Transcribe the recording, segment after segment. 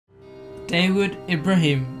Dawood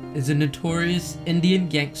Ibrahim is a notorious Indian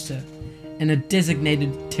gangster and a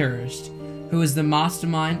designated terrorist who was the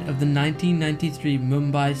mastermind of the 1993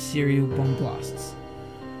 Mumbai serial bomb blasts.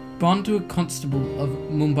 Born to a constable of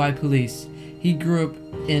Mumbai police, he grew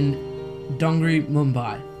up in Dongri,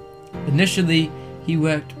 Mumbai. Initially, he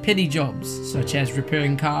worked petty jobs such as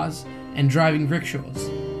repairing cars and driving rickshaws.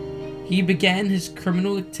 He began his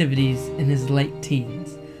criminal activities in his late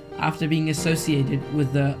teens after being associated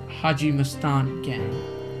with the Haji Mustan gang.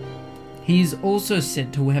 He is also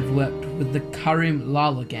said to have worked with the Karim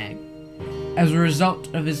Lala gang. As a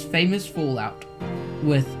result of his famous fallout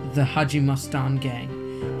with the Haji Mustan gang,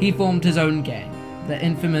 he formed his own gang, the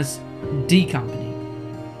infamous D Company,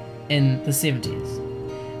 in the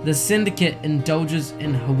 70s. The syndicate indulges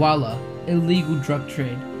in hawala, illegal drug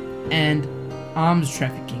trade, and arms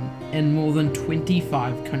trafficking in more than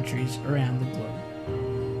 25 countries around the globe.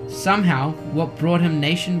 Somehow, what brought him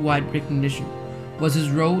nationwide recognition was his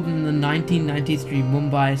role in the 1993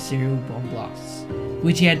 Mumbai serial bomb blasts,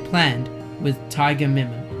 which he had planned with Tiger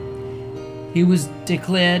Memon. He was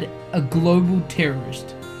declared a global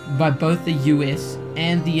terrorist by both the US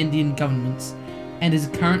and the Indian governments and is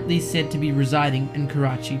currently said to be residing in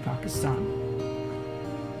Karachi, Pakistan.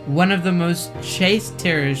 One of the most chased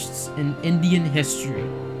terrorists in Indian history,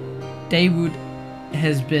 Dawood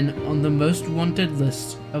has been on the most wanted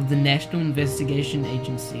list of the National Investigation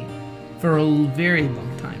Agency for a very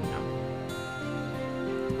long time now.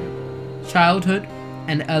 Childhood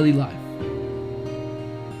and early life.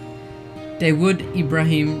 Dawood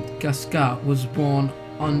Ibrahim Gaskar was born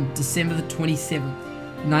on December 27,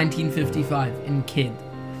 1955 in Khed,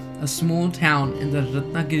 a small town in the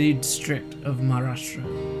Ratnagiri district of Maharashtra.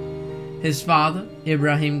 His father,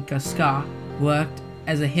 Ibrahim Gaskar, worked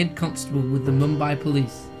as a head constable with the Mumbai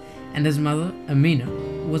police, and his mother, Amina,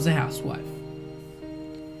 was a housewife.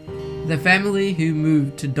 The family who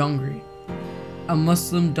moved to Dongri, a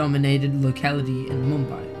Muslim-dominated locality in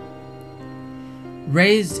Mumbai.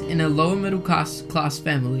 Raised in a lower middle class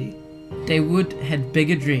family, Dawood had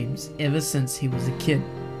bigger dreams ever since he was a kid.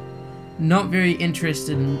 Not very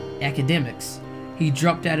interested in academics, he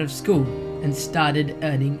dropped out of school and started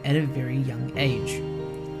earning at a very young age.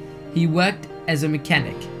 He worked as a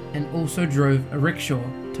mechanic and also drove a rickshaw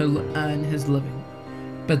to earn his living,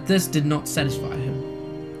 but this did not satisfy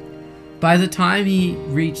him. By the time he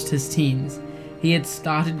reached his teens, he had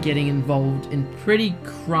started getting involved in petty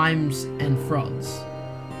crimes and frauds.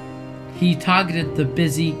 He targeted the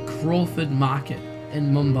busy Crawford market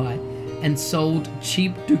in Mumbai and sold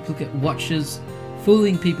cheap duplicate watches,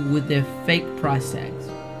 fooling people with their fake price tags.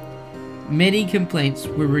 Many complaints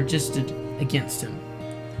were registered against him.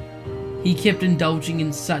 He kept indulging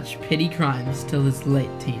in such petty crimes till his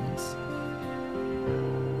late teens.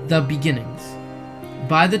 The beginnings.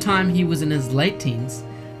 By the time he was in his late teens,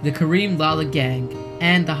 the Karim Lala gang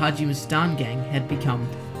and the Haji Mustan gang had become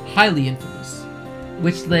highly infamous,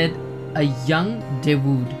 which led a young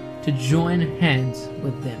Dawood to join hands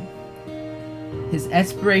with them. His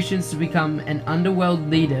aspirations to become an underworld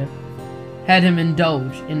leader had him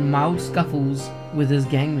indulge in mild scuffles with his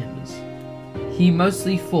gang members. He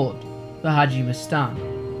mostly fought the Haji Mustan.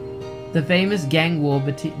 The famous gang war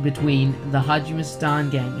between the Haji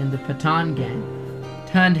Mustan gang and the Pathan gang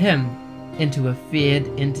turned him into a feared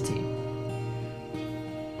entity.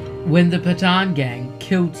 When the Pathan gang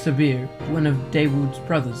killed Sabir, one of Dawood's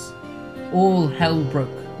brothers, all hell broke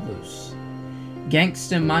loose.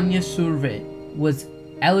 Gangster Manya Surve was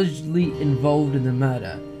allegedly involved in the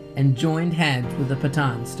murder and joined hands with the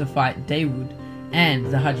Pathans to fight Dawood and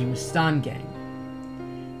the Haji Mustan gang.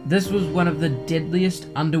 This was one of the deadliest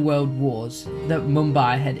underworld wars that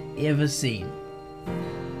Mumbai had ever seen.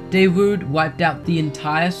 Dawood wiped out the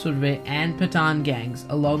entire Surve and Pathan gangs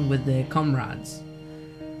along with their comrades.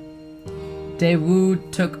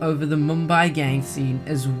 Dawood took over the Mumbai gang scene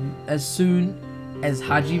as soon as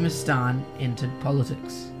Haji Mustan entered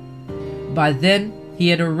politics. By then, he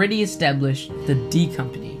had already established the D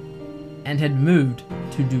Company and had moved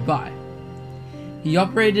to Dubai. He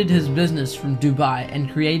operated his business from Dubai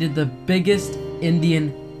and created the biggest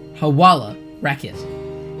Indian hawala racket.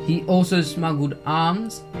 He also smuggled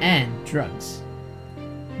arms and drugs.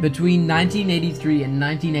 Between 1983 and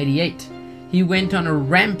 1988, he went on a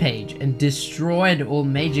rampage and destroyed all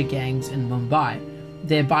major gangs in Mumbai,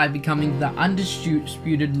 thereby becoming the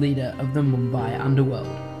undisputed leader of the Mumbai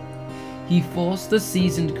underworld. He forced the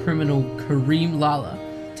seasoned criminal Karim Lala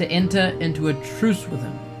to enter into a truce with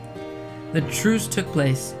him. The truce took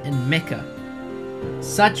place in Mecca.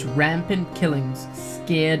 Such rampant killings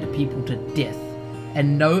scared people to death,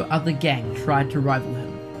 and no other gang tried to rival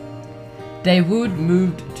him. Dawood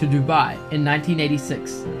moved to Dubai in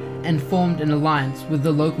 1986 and formed an alliance with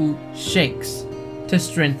the local sheikhs to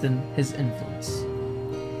strengthen his influence.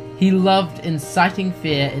 He loved inciting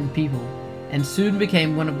fear in people and soon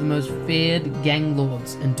became one of the most feared gang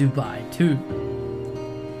lords in Dubai too.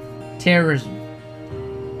 Terrorism.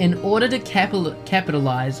 In order to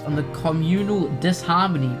capitalize on the communal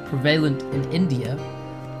disharmony prevalent in India,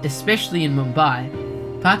 especially in Mumbai,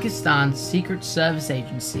 Pakistan's Secret Service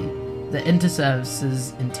Agency, the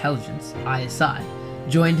Inter-Services Intelligence (ISI),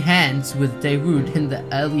 joined hands with Dawood in the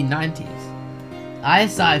early 90s.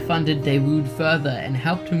 ISI funded Dawood further and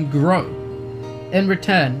helped him grow. In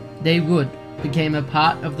return, Dawood became a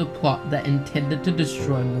part of the plot that intended to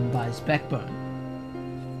destroy Mumbai's backbone.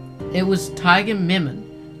 It was Tiger Memon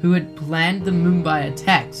who had planned the Mumbai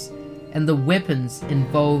attacks, and the weapons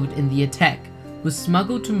involved in the attack was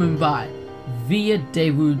smuggled to Mumbai via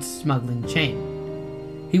Dawood's smuggling chain.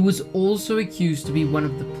 He was also accused to be one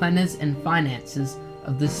of the planners and financiers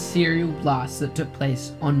of the serial blast that took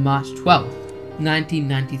place on March 12,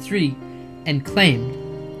 1993, and claimed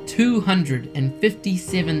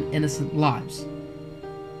 257 innocent lives.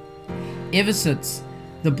 Ever since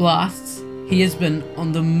the blasts, he has been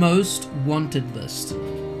on the most wanted list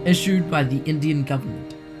issued by the Indian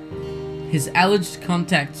government. His alleged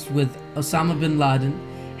contacts with Osama bin Laden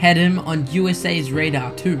had him on USA's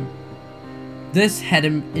radar too. This had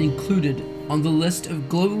him included on the list of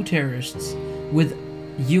global terrorists with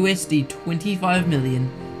USD 25 million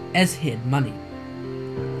as head money.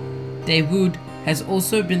 Dawood has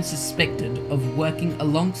also been suspected of working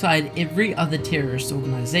alongside every other terrorist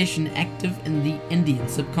organization active in the Indian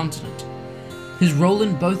subcontinent. His role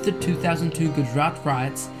in both the 2002 Gujarat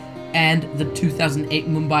riots and the 2008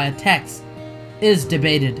 Mumbai attacks is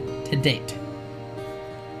debated to date.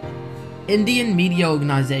 Indian media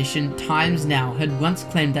organization Times Now had once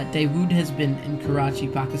claimed that Dawood has been in Karachi,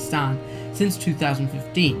 Pakistan since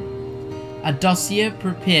 2015. A dossier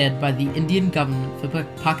prepared by the Indian government for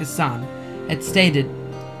Pakistan had stated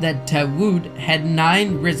that Dawood had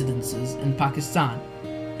 9 residences in Pakistan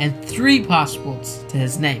and 3 passports to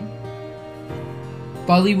his name.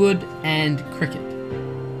 Bollywood and cricket.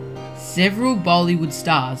 Several Bollywood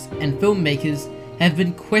stars and filmmakers have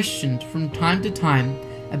been questioned from time to time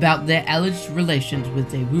about their alleged relations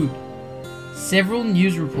with Dawood. Several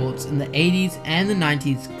news reports in the 80s and the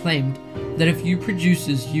 90s claimed that a few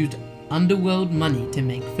producers used underworld money to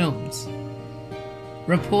make films.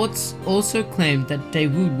 Reports also claimed that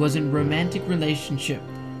Dawood was in romantic relationship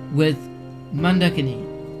with Mandakini,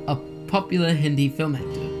 a popular Hindi film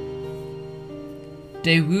actor.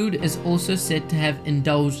 Dawood is also said to have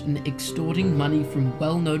indulged in extorting money from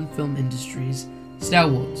well-known film industries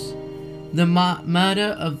stalwarts. The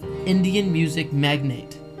murder of Indian music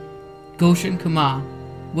magnate Gulshan Kumar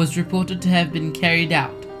was reported to have been carried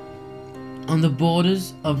out on the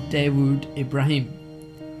borders of Dawood Ibrahim.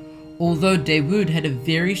 Although Dawood had a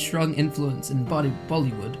very strong influence in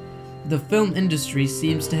Bollywood, the film industry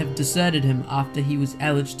seems to have deserted him after he was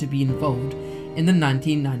alleged to be involved in the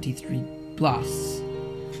 1993 blasts.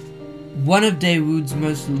 One of Dawood's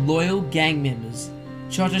most loyal gang members,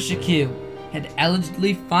 Chota Shakil, had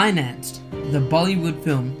allegedly financed the Bollywood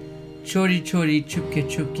film Chori Chori Chupke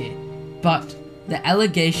Chupke, but the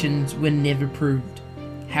allegations were never proved.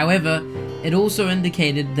 However, it also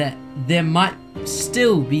indicated that there might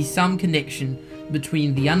still be some connection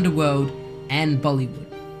between the underworld and Bollywood.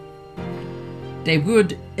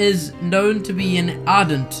 Dawood is known to be an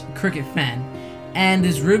ardent cricket fan and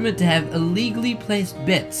is rumoured to have illegally placed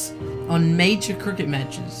bets on major cricket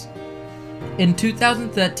matches. In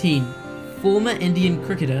 2013, former Indian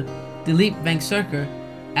cricketer Dilip Vengsarkar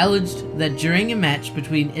alleged that during a match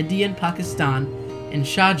between India and Pakistan in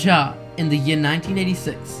Sharjah in the year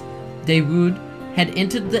 1986, Dawood had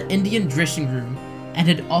entered the Indian dressing room and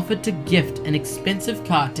had offered to gift an expensive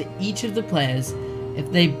car to each of the players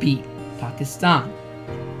if they beat Pakistan.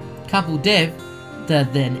 Kapil Dev, the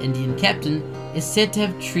then Indian captain, is said to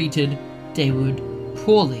have treated Dawood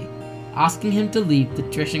poorly, asking him to leave the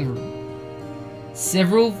dressing room.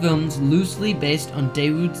 Several films loosely based on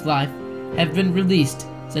Dawood's life have been released,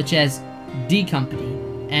 such as D Company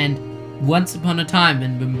and Once Upon a Time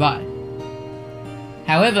in Mumbai.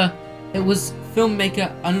 However, it was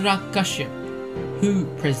filmmaker Anurag Kashyap who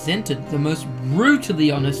presented the most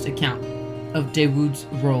brutally honest account of Dawood's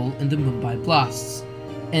role in the Mumbai blasts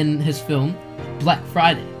in his film Black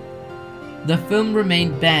Friday. The film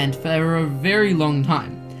remained banned for a very long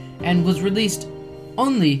time and was released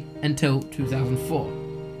only until 2004.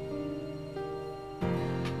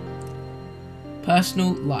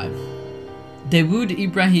 Personal life. Dawood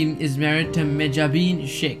Ibrahim is married to Mejabeen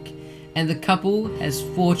Sheikh and the couple has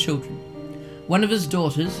 4 children. One of his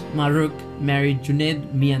daughters, Maruk, married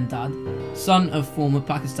Junaid Miandad, son of former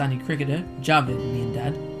Pakistani cricketer Javed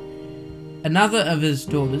Miandad. Another of his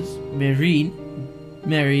daughters, Mehreen,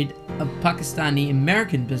 married a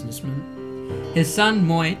Pakistani-American businessman. His son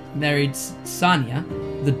Moin married Sania,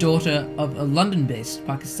 the daughter of a London-based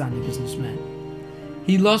Pakistani businessman.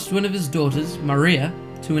 He lost one of his daughters, Maria,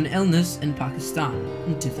 to an illness in Pakistan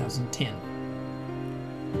in 2010.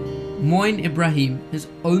 Moin Ibrahim, his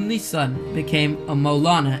only son, became a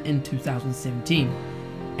Maulana in 2017,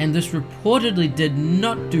 and this reportedly did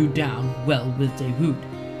not do down well with Dawood.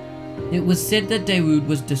 It was said that Dawood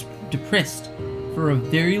was depressed for a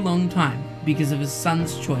very long time because of his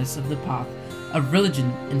son's choice of the path of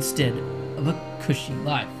religion instead of a cushy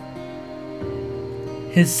life.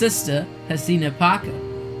 His sister, Hasina Parker,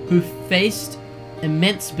 who faced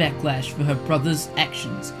immense backlash for her brother's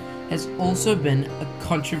actions, has also been a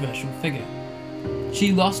controversial figure.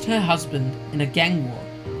 She lost her husband in a gang war.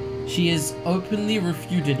 She has openly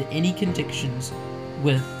refuted any connections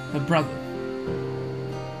with her brother.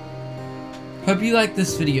 Hope you liked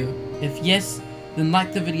this video. If yes, then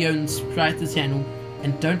like the video and subscribe to the channel,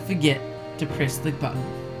 and don't forget to press the button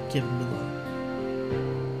given below.